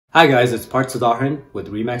Hi guys, it's Parth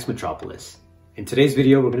with Remax Metropolis. In today's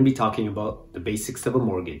video, we're going to be talking about the basics of a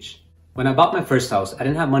mortgage. When I bought my first house, I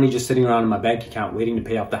didn't have money just sitting around in my bank account waiting to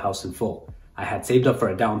pay off the house in full. I had saved up for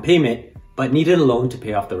a down payment, but needed a loan to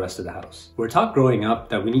pay off the rest of the house. We're taught growing up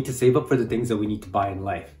that we need to save up for the things that we need to buy in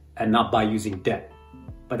life and not buy using debt.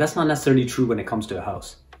 But that's not necessarily true when it comes to a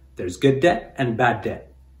house. There's good debt and bad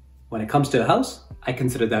debt. When it comes to a house, I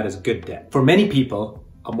consider that as good debt. For many people,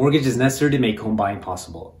 a mortgage is necessary to make home buying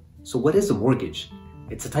possible. So what is a mortgage?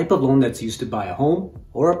 It's a type of loan that's used to buy a home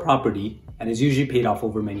or a property and is usually paid off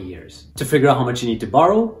over many years. To figure out how much you need to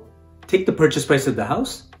borrow, take the purchase price of the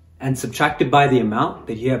house and subtract it by the amount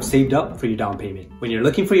that you have saved up for your down payment. When you're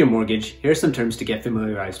looking for your mortgage, here are some terms to get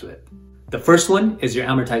familiarized with. The first one is your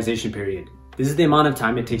amortization period. This is the amount of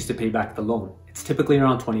time it takes to pay back the loan. It's typically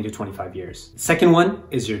around 20 to 25 years. The second one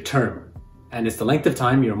is your term, and it's the length of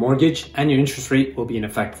time your mortgage and your interest rate will be in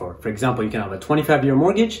effect for. For example, you can have a 25-year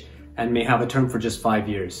mortgage and may have a term for just 5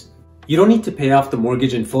 years. You don't need to pay off the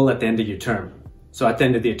mortgage in full at the end of your term. So at the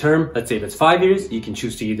end of your term, let's say if it's 5 years, you can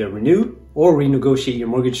choose to either renew or renegotiate your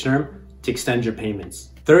mortgage term to extend your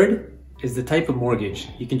payments. Third is the type of mortgage.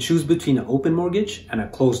 You can choose between an open mortgage and a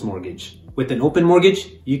closed mortgage. With an open mortgage,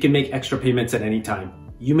 you can make extra payments at any time.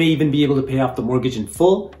 You may even be able to pay off the mortgage in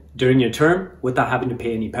full during your term without having to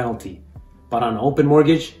pay any penalty. But on an open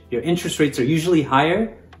mortgage, your interest rates are usually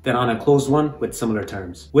higher than on a closed one with similar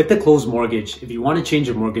terms. With the closed mortgage, if you want to change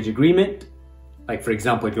your mortgage agreement, like for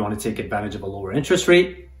example, if you want to take advantage of a lower interest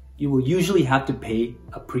rate, you will usually have to pay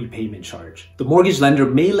a prepayment charge. The mortgage lender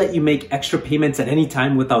may let you make extra payments at any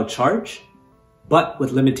time without charge, but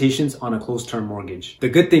with limitations on a closed term mortgage. The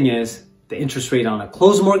good thing is, the interest rate on a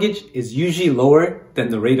closed mortgage is usually lower than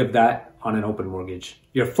the rate of that on an open mortgage.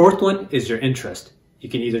 Your fourth one is your interest. You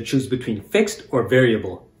can either choose between fixed or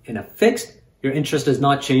variable. In a fixed, your interest does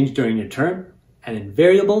not change during your term, and in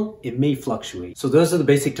variable, it may fluctuate. So those are the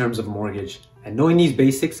basic terms of a mortgage. And knowing these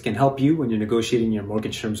basics can help you when you're negotiating your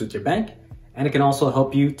mortgage terms with your bank, and it can also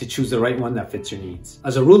help you to choose the right one that fits your needs.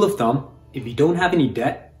 As a rule of thumb, if you don't have any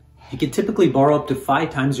debt, you can typically borrow up to 5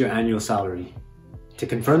 times your annual salary. To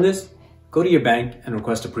confirm this, go to your bank and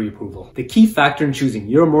request a pre-approval. The key factor in choosing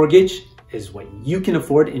your mortgage is what you can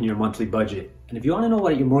afford in your monthly budget. And if you want to know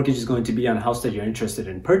what your mortgage is going to be on a house that you're interested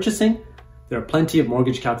in purchasing, there are plenty of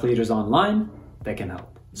mortgage calculators online that can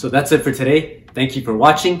help. So that's it for today. Thank you for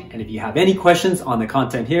watching. And if you have any questions on the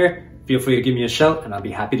content here, feel free to give me a shout and I'll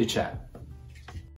be happy to chat.